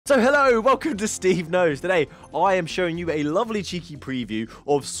So hello, welcome to SteveKnows. Today, I am showing you a lovely cheeky preview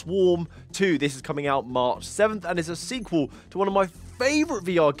of Swarm 2. This is coming out March 7th and is a sequel to one of my favourite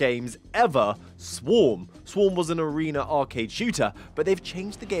VR games ever, Swarm. Swarm was an arena arcade shooter, but they've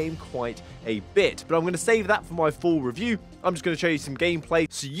changed the game quite a bit. But I'm going to save that for my full review. I'm just going to show you some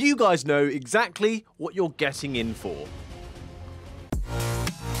gameplay so you guys know exactly what you're getting in for.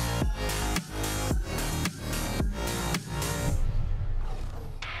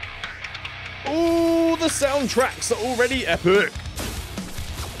 Oh, the soundtracks are already epic.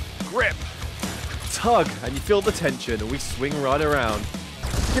 Grip, tug, and you feel the tension, and we swing right around.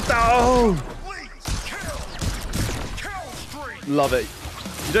 Get down! Love it.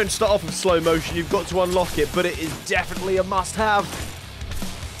 You don't start off with slow motion, you've got to unlock it, but it is definitely a must-have.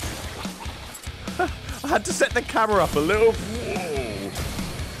 I had to set the camera up a little...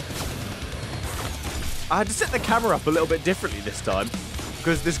 I had to set the camera up a little bit differently this time.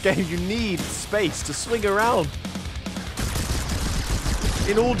 Because this game, you need space to swing around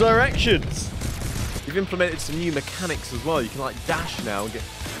in all directions. You've implemented some new mechanics as well. You can like dash now and get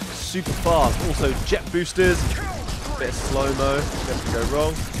super fast. Also jet boosters, a bit of slow-mo, nothing go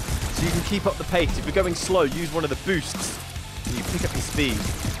wrong. So you can keep up the pace. If you're going slow, use one of the boosts and you pick up your speed.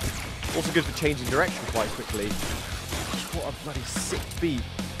 Also good for changing direction quite quickly. What a bloody sick beat.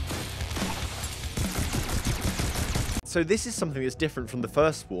 So this is something that's different from the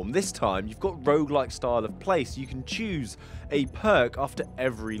first Swarm. This time, you've got roguelike style of play, so you can choose a perk after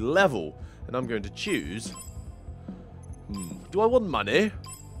every level. And I'm going to choose... do I want money?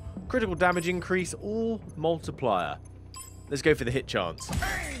 Critical damage increase or multiplier? Let's go for the hit chance.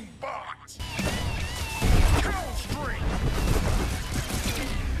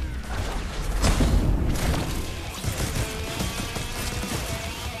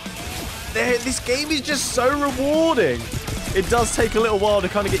 This game is just so rewarding. It does take a little while to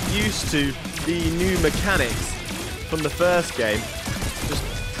kind of get used to the new mechanics from the first game. Just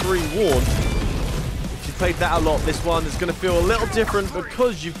pre-warned, if you played that a lot, this one is going to feel a little different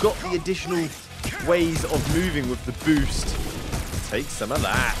because you've got the additional ways of moving with the boost. Take some of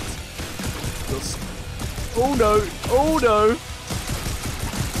that. Oh no, oh no.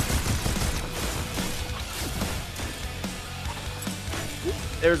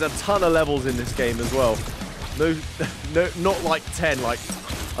 There's a ton of levels in this game as well. No, not like 10, like,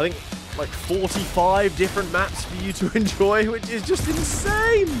 I think like 45 different maps for you to enjoy, which is just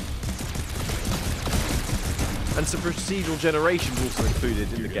insane. And some procedural generations also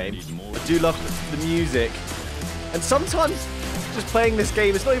included in the game. I do love the music. And sometimes just playing this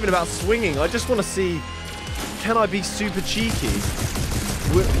game, it's not even about swinging. I just want to see, can I be super cheeky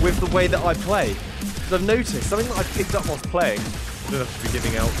with the way that I play? Because I've noticed, something that I picked up whilst playing, I don't have to be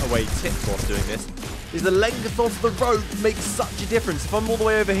giving away tips whilst doing this, is the length of the rope makes such a difference. If I'm all the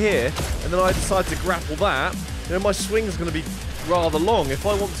way over here, and then I decide to grapple that, you know, my swing is going to be rather long. If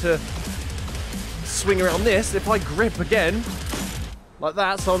I want to swing around this, if I grip again, like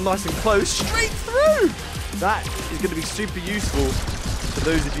that, so I'm nice and close, straight through! That is going to be super useful for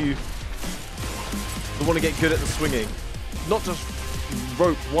those of you that want to get good at the swinging. Not just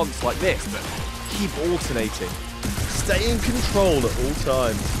rope once like this, but keep alternating. Stay in control at all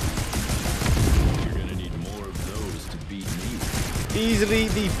times. You're gonna need more of those to beat me. Easily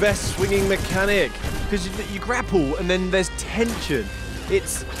the best swinging mechanic, because you grapple and then there's tension.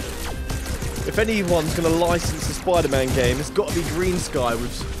 It's, if anyone's gonna license a Spider-Man game, it's got to be Green Sky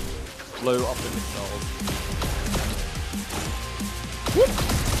with blow up the missiles.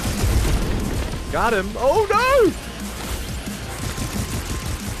 Whoop. Got him. Oh no!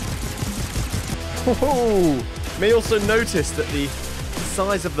 Oh. May also notice that the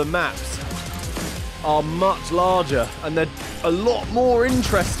size of the maps are much larger and they're a lot more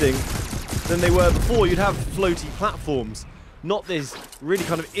interesting than they were before. You'd have floaty platforms, not this really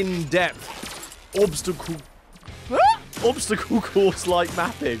kind of in-depth obstacle course-like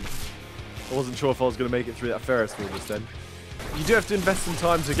mapping. I wasn't sure if I was going to make it through that Ferris wheel just then. You do have to invest some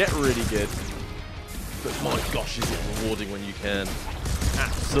time to get really good, but my gosh, is it rewarding when you can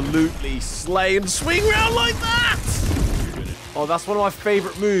absolutely slay and swing around like that! Oh, that's one of my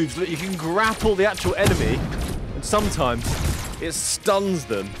favourite moves. Look, you can grapple the actual enemy, and sometimes it stuns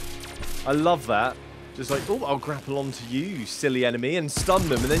them. I love that. Just like, oh, I'll grapple onto you, you silly enemy, and stun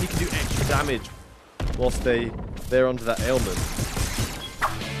them, and then you can do extra damage whilst they're under that ailment.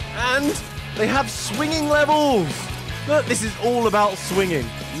 And they have swinging levels! Look, this is all about swinging.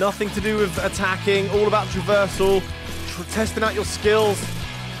 Nothing to do with attacking, all about traversal. Testing out your skills.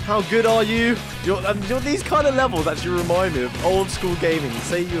 How good are you? These kind of levels actually remind me of old school gaming.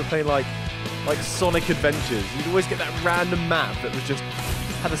 Say you were playing like Sonic Adventures. You'd always get that random map that was just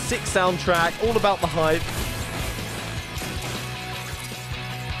Had a sick soundtrack, all about the hype.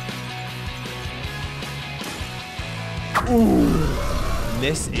 Ooh,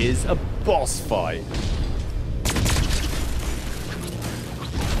 this is a boss fight.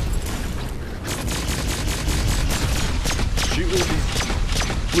 Shoot all these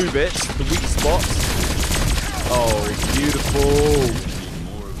blue bits, the weak spots. Oh, beautiful.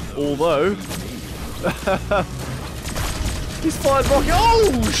 Although, he's fired rocket.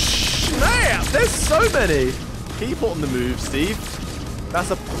 Oh, snap! There's so many. Keep on the move, Steve.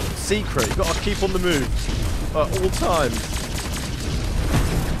 That's a secret. You've got to keep on the move at all times.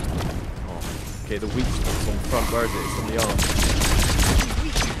 Oh, okay, the weak spot's on front. Where is it? It's on the arm.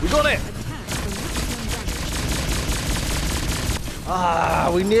 We got it!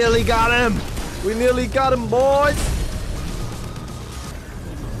 Ah, we nearly got him! We nearly got him, boys!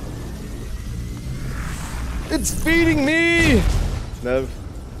 It's feeding me! No,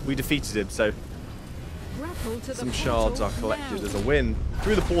 we defeated him, so some shards are collected as a win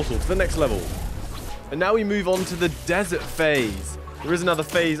through the portal to the next level. And now we move on to the desert phase. There is another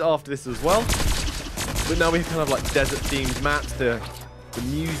phase after this as well, but now we have kind of like desert-themed maps. The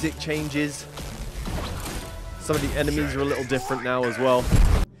music changes. Some of the enemies are a little different now as well.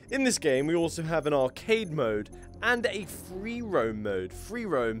 In this game, we also have an arcade mode and a free roam mode. Free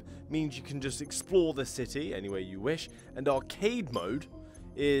roam means you can just explore the city any way you wish, and arcade mode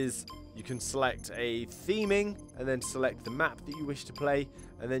is you can select a theming and then select the map that you wish to play,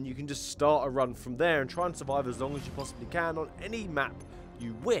 and then you can just start a run from there and try and survive as long as you possibly can on any map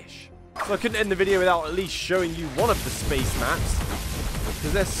you wish. So I couldn't end the video without at least showing you one of the space maps,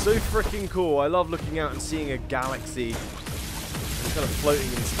 because they're so freaking cool. I love looking out and seeing a galaxy kind of floating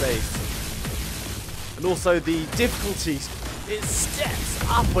in space. And also the difficulty, it steps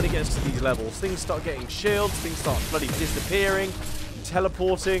up when it gets to these levels. Things start getting shields, things start bloody disappearing,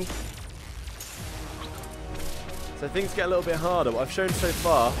 teleporting. So things get a little bit harder. What I've shown so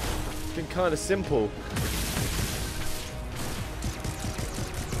far has been kind of simple.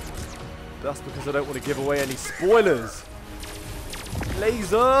 But that's because I don't want to give away any spoilers.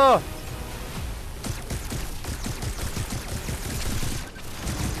 Laser!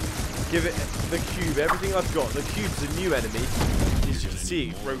 Give it the cube, everything I've got. The cube's a new enemy. As you can see,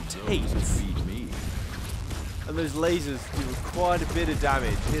 it rotates. And those lasers do quite a bit of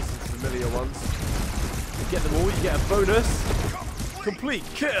damage. Here's some familiar ones. You get them all, you get a bonus. Complete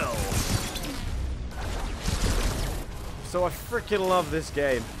kill! So I freaking love this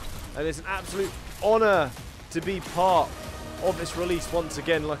game. And it's an absolute honor to be part of this release once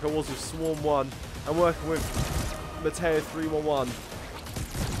again, like I was with Swarm 1. I'm working with Mateo 311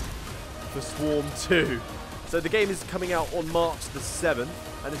 for Swarm 2. So the game is coming out on March the 7th,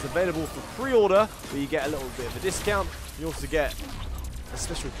 and it's available for pre-order, where you get a little bit of a discount. You also get a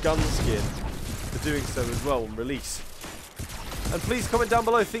special gun skin for doing so as well on release. And please comment down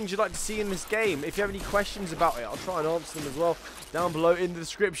below things you'd like to see in this game. If you have any questions about it, I'll try and answer them as well down below in the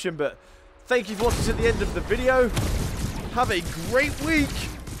description. But thank you for watching to the end of the video. Have a great week.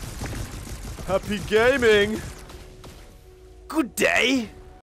 Happy gaming. Good day.